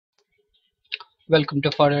Welcome to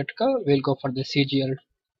 4youelectrical. We'll go for the CGL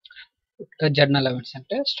journal events and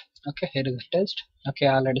test. Okay, here is the test. Okay,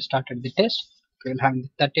 I already started the test. We'll have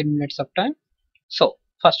 13 minutes of time. So,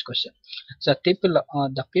 first question. The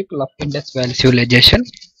people of Indus Valley civilization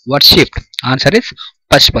worshipped. Answer is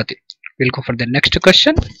Pashupati. We'll go for the next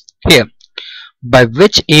question. Here, by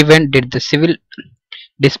which event did the civil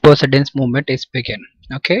dispossessions movement is begin?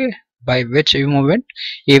 Okay, by which event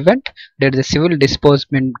did the civil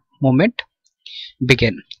dispossession movement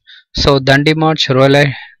begin? So, Dandi March,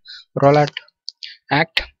 Rollout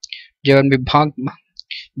Act, Jeevan Vibhag,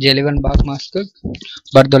 Jalian Bagh Massacre,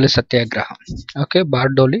 Bardoli Satyagraha. Okay,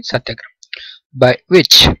 Bardoli Satyagraha. By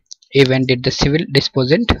which event did the civil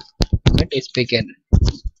dispossession movement is begin?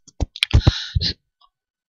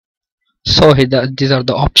 So these are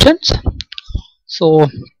the options. So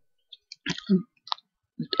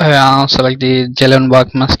select the Jalian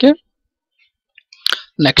Bagh Massacre.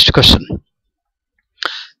 Next question.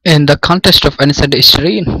 In the context of ancient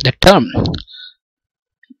history, the term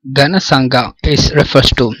Ganasangha is refers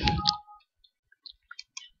to.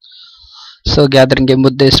 So gathering a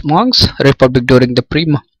Buddhist monks, republic during the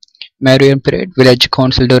pre-Mauryan period, village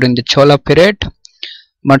council during the Chola period,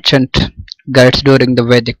 merchant guides during the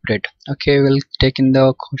Vedic period. Okay, we'll take in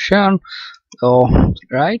the question. Oh,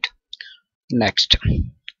 right. Next,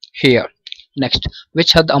 here. Next,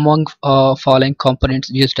 which are the among following components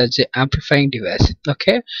used as the amplifying device?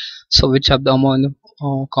 Okay, so which of the among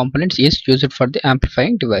components is used for the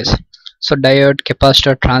amplifying device? So diode,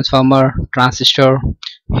 capacitor, transformer, transistor.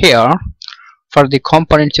 Here, for the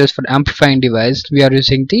components used for amplifying device, we are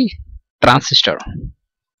using the transistor.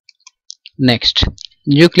 Next,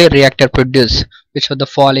 nuclear reactor produce which of the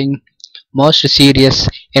following most serious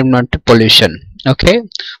environmental pollution? Okay,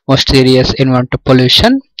 most serious environmental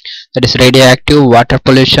pollution, that is radioactive, water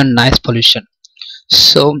pollution, noise pollution.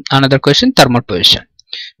 So another question, thermal pollution.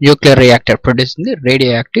 Nuclear reactor producing the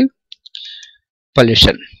radioactive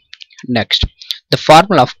pollution. Next, the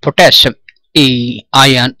formula of potassium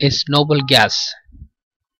ion is noble gas.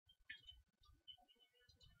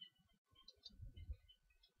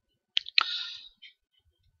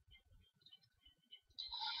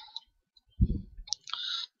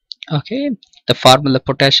 Okay, the formula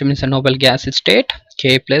potassium is a noble gas state.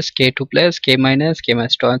 K plus, K2 plus, K minus, K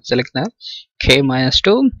minus 2. Select now K minus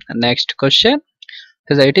 2. Next question.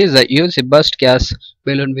 So it is a use a burst gas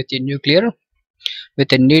balloon with a nuclear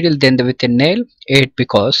with a needle than with a nail. 8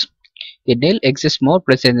 because a nail exerts more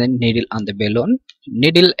pressure than needle on the balloon.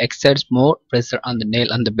 Needle exerts more pressure on the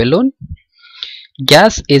nail on the balloon.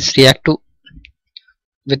 Gas is reactive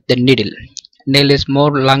with the needle. Nail is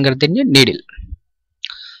more longer than a needle.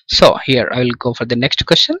 So here I will go for the next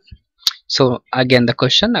question. So again the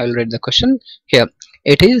question, I will read the question here.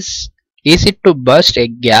 It is easy to burst a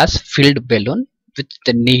gas filled balloon with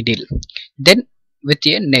the needle then with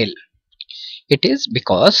a nail. It is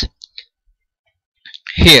because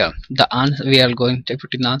here the answer we are going to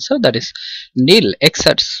put in answer, that is needle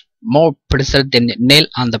exerts more pressure than nail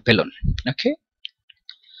on the balloon. Okay,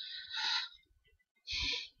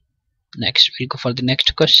 next we'll go for the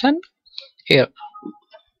next question. Here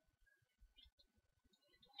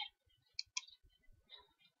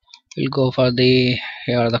we'll go for the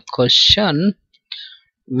here the question,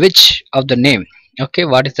 which of the name, okay,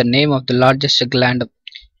 what is the name of the largest gland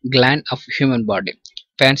of human body?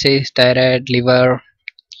 Pancreas, thyroid, liver,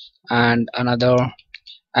 and another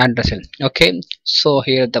androgen. Okay, so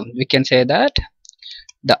here we can say that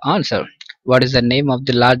the answer, what is the name of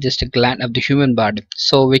the largest gland of the human body?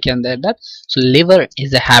 So we can say that so liver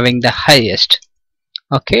is having the highest,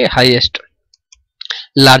 okay, highest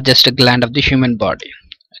largest gland of the human body.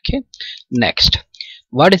 Okay, next,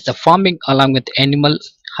 what is the farming along with animal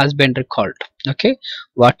husbandry called? Okay,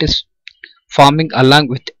 what is farming along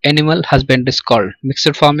with animal husbandry is called?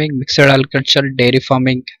 Mixed farming, mixed agriculture, dairy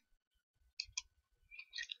farming,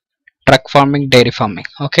 truck farming, dairy farming.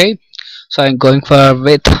 Okay, so I'm going for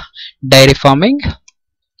with dairy farming.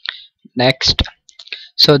 Next,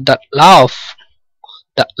 so the law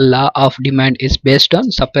of demand is based on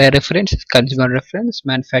supply reference, consumer reference,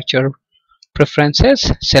 manufacturer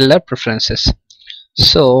preferences, seller preferences.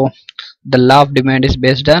 So the law of demand is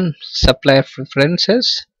based on supplier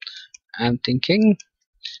preferences. I'm thinking.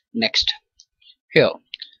 Next, here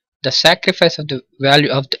the sacrifice of the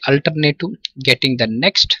value of the alternative getting the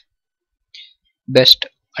next best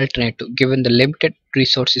alternative given the limited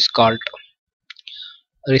resource is called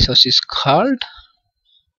efficiency,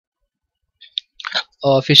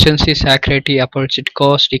 security, opportunity,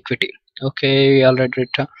 cost, equity. Okay, we already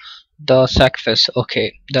written the sacrifice.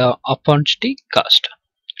 Okay, the opportunity cost.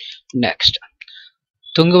 Next,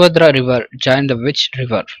 Tungabhadra river joins the which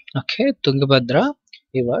river? Okay, Tungabhadra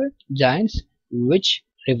river joins which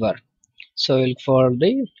river? So for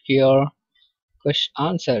the here question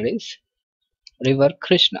answer is river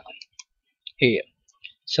Krishna here.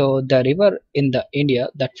 So the river in the India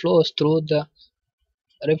that flows through the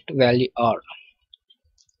Rift Valley are,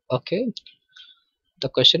 okay. The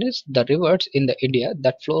question is the rivers in the India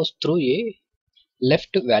that flows through a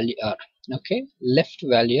left valley are, okay. Left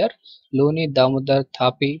valley are Loni, Damodar,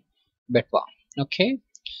 Thapi, Betwa. Okay,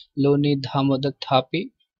 Loni, Damodar,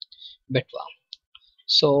 Thapi, Betwa.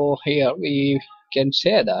 So here we can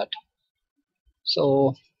say that.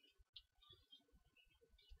 So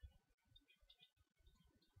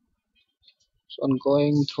I'm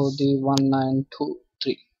going through the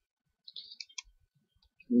 1923.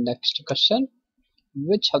 Next question.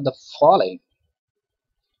 Which of the following,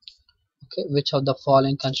 okay, which of the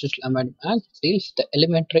following constitutional amendment act deals with the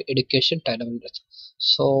elementary education title?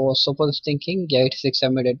 So suppose thinking 86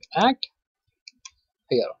 Amendment Act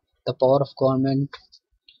here. The power of governor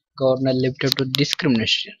limited to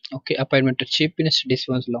discrimination. Okay, appointment to chief minister,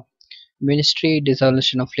 dispense law. Ministry,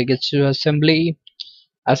 dissolution of legislative assembly,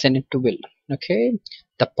 ascended to will. Okay,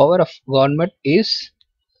 the power of government is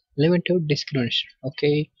limited to discrimination.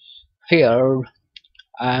 Okay, here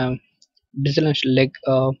dissolution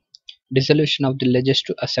dissolution of the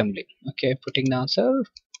legislative assembly. Okay, putting the answer.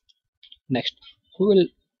 Next, who will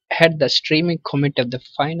head the streaming committee of the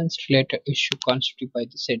finance related issue constituted by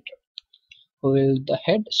the center? Who will the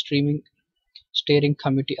head streaming steering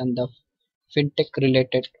committee on the fintech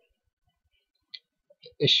related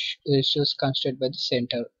issues constituted by the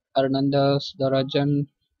center? Arnandas Darajan.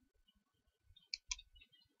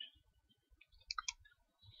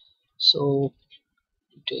 So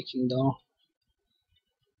taking the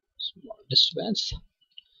small disturbance.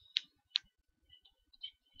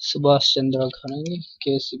 Subhash Chandra Ghani,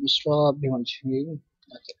 K.C. Mishra, Bhimanshi.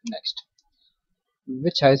 Okay, next.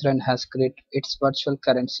 Which Iceland has created its virtual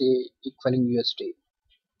currency equaling USD?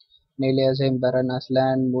 Nearly as in Barren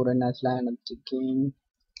Iceland, Muren Iceland, I'm thinking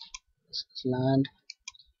Iceland.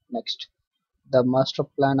 Next. The master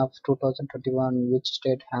plan of 2021, which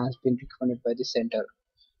state has been recommended by the center?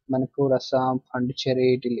 Manipur, Assam,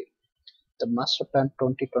 Pondicherry, Delhi. The master plan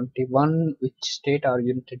 2021, which state or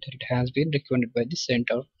union territory has been recommended by the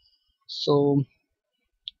center? So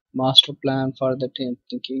master plan for the team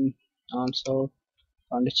thinking answer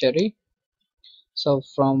Pondicherry. So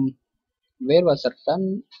from where was the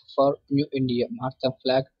run for New India Martha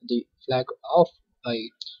flag the flag off by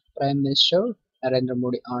Prime Minister Narendra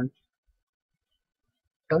Modi on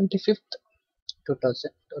 25th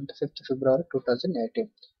 2000, 25th February 2018.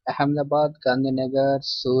 Ahmedabad, Gandhinagar,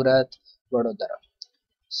 Surat, Vadodara.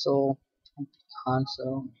 So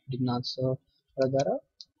answer didn't answer Vadodara.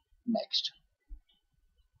 Next.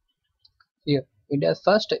 Here, India's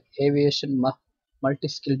first aviation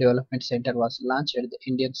multi-skill development center was launched at the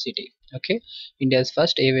Indian city. Okay, India's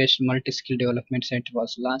first aviation multi-skill development center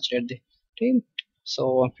was launched at the team.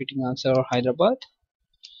 So fitting answer Hyderabad.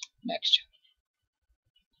 Next,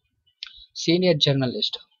 senior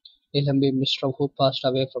journalist Nilambi Mishra, who passed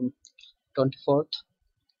away from 24th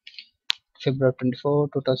February 24,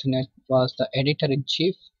 2008, was the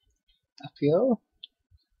editor-in-chief of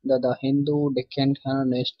the Hindu, Deccan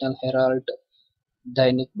National Herald,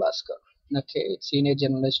 Dainik Bhaskar. Okay, senior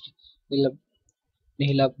journalist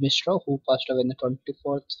Nilab Mishra, who passed away on the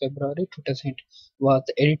 24th February 2000, was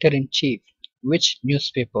the editor-in-chief. Which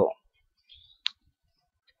newspaper?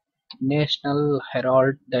 National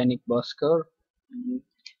Herald, Dainik Bhaskar.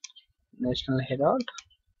 National Herald.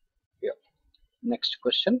 Yeah. Next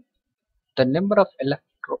question. The number of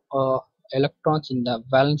electrons in the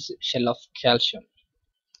valence shell of calcium.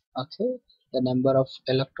 Okay. The number of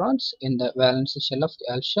electrons in the valence shell of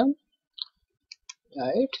calcium.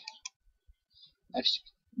 Right.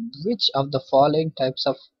 Next. Which of the following types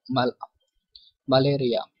of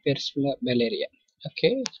malaria? Peripheral malaria.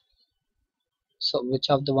 Okay. So which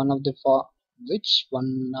one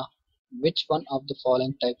which one of the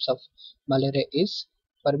following types of malaria is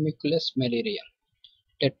vermiculous malaria?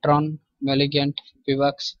 Tetron, malignant,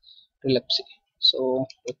 vivax, relapse. So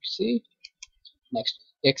let's see. Next,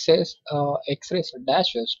 X-rays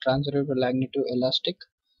dashes transfer magnitude elastic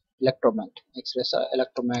electromagnetic. X-rays are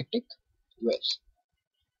electromagnetic waves.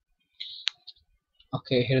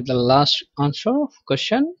 Okay, here the last answer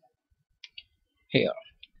question. Here,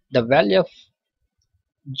 the value of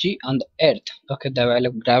G on the Earth. Okay, the value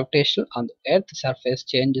of gravitation on the Earth surface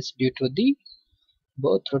changes due to the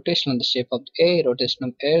both rotation of the shape of the A, rotation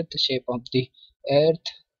of Earth, the shape of the Earth,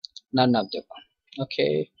 none of them.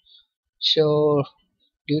 Okay, so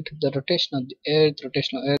due to the rotation of the Earth,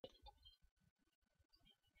 rotational Earth.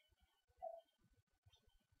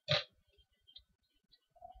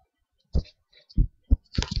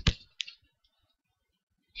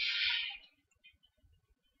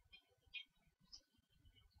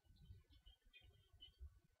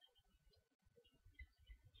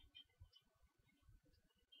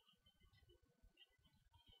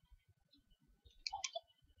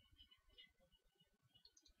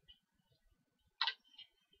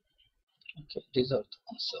 Okay, these are the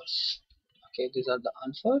answers. Okay, these are the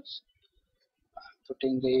answers.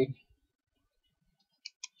 Putting the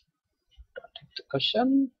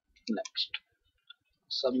question. Next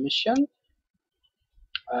submission.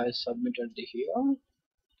 I submitted the here.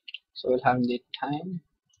 So we'll have the time.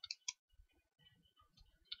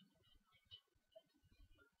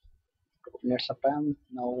 2 minutes of time.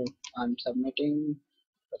 Now I'm submitting.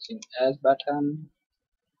 Pressing as button.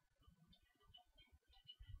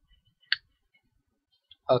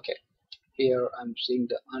 Okay, here I'm seeing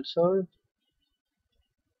the answer.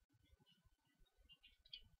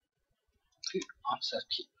 Answer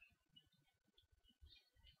key.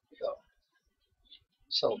 Here.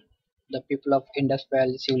 So the people of Indus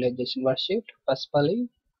Valley civilization worshipped Paspati.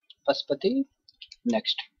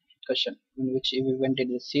 Next question: in which event did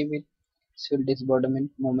the civil disbandment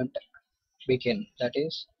movement begin? That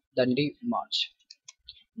is Dandi March.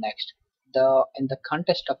 Next, in the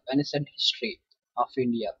context of ancient history of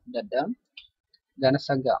India, the term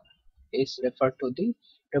Ganasaga is referred to the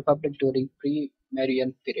republic during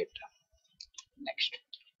pre-Marian period. Next,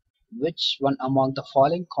 which one among the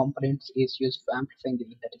following components is used for amplifying the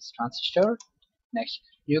that is transistor? Next,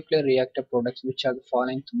 nuclear reactor products which are the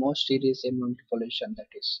following the most serious environmental pollution,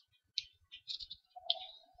 that is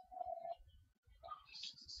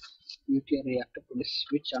nuclear reactor products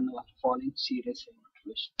which are the following serious environmental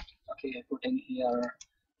pollution. Okay,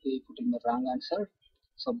 putting the wrong answer.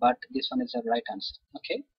 So, but this one is the right answer.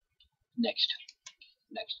 Okay, next.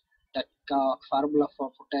 The formula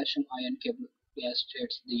for potassium ion cable gas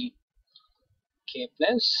states the K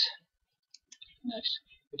plus. Next,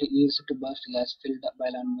 it is easy to burst gas filled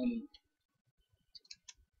balloon will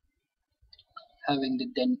having the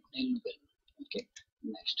then nil will. Okay,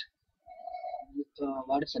 next.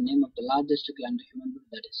 What is the name of the largest gland of human body?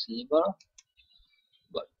 That is liver.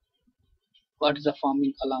 But what is the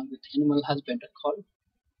farming along with animal husbandry called?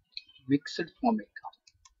 Mixed farming.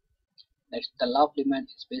 Next, the law of demand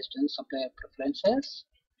is based on supplier preferences.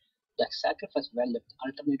 The sacrifice value of the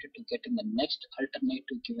alternative to getting the next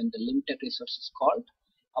alternative given the limited resources called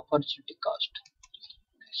opportunity cost.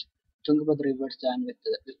 Next, Tungabhadra River join with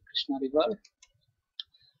the Krishna River.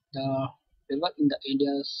 The river in the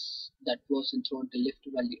Indias that flows into the Rift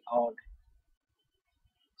Valley are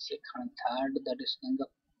second and third, that is Ganga,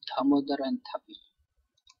 Damodar and Tapi.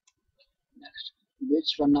 Next,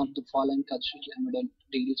 which one of the following constitutional amendment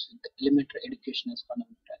deals with the elementary education as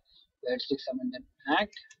fundamental? The 86 Amendment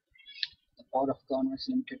Act, the power of government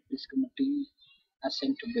limited this committee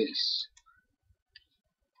assent to bills.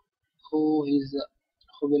 Who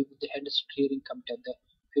will be the head steering committee of the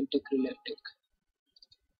FinTech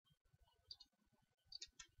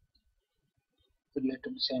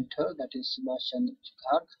Related Center, that is Subhash Chandra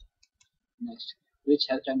Garg. Next, which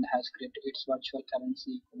Iceland has created its virtual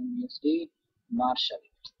currency USD? Marshall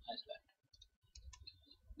Island.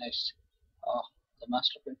 Next, the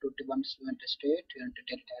Master Plan 21 United State United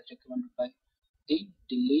Territory as recommended by the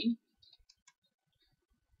Delhi.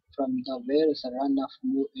 From the where is a run of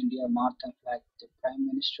New India Martha flag, the Prime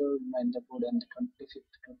Minister Narendra Modi on the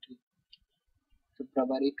 25th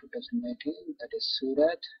February 2019, that is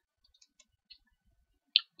Surat.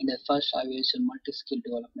 In the first aviation multi-skill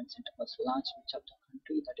development center was launched which of the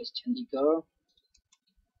country, that is Chandigarh.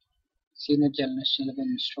 Senior General National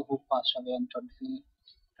Minister who passed away on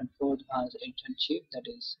 24th as editor-in-chief, that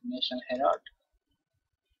is National Herald.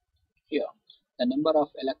 Here, the number of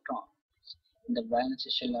electrons in the valence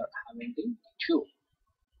shell are having the 2.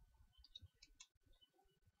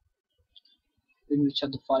 In which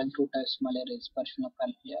of the following two types of malaria is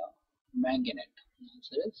Persinocarpia manganate? The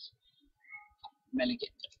answer is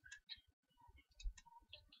malignant.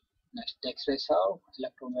 Next, the X-rays of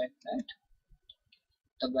electromagnet.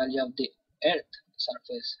 The value of the Earth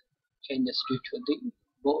surface changes due to the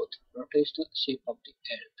both rotational shape of the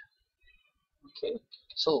Earth. Okay,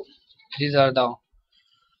 so these are the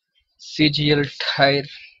CGL Tier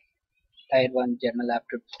 1 General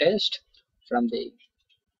Aptitude Test from the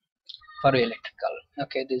 4youelectrical.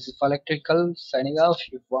 Okay, this is 4youelectrical signing off.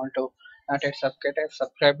 If you want to not yet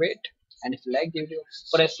subscribe it, and if you like the video,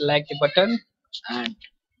 press like the button, and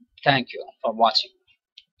thank you for watching.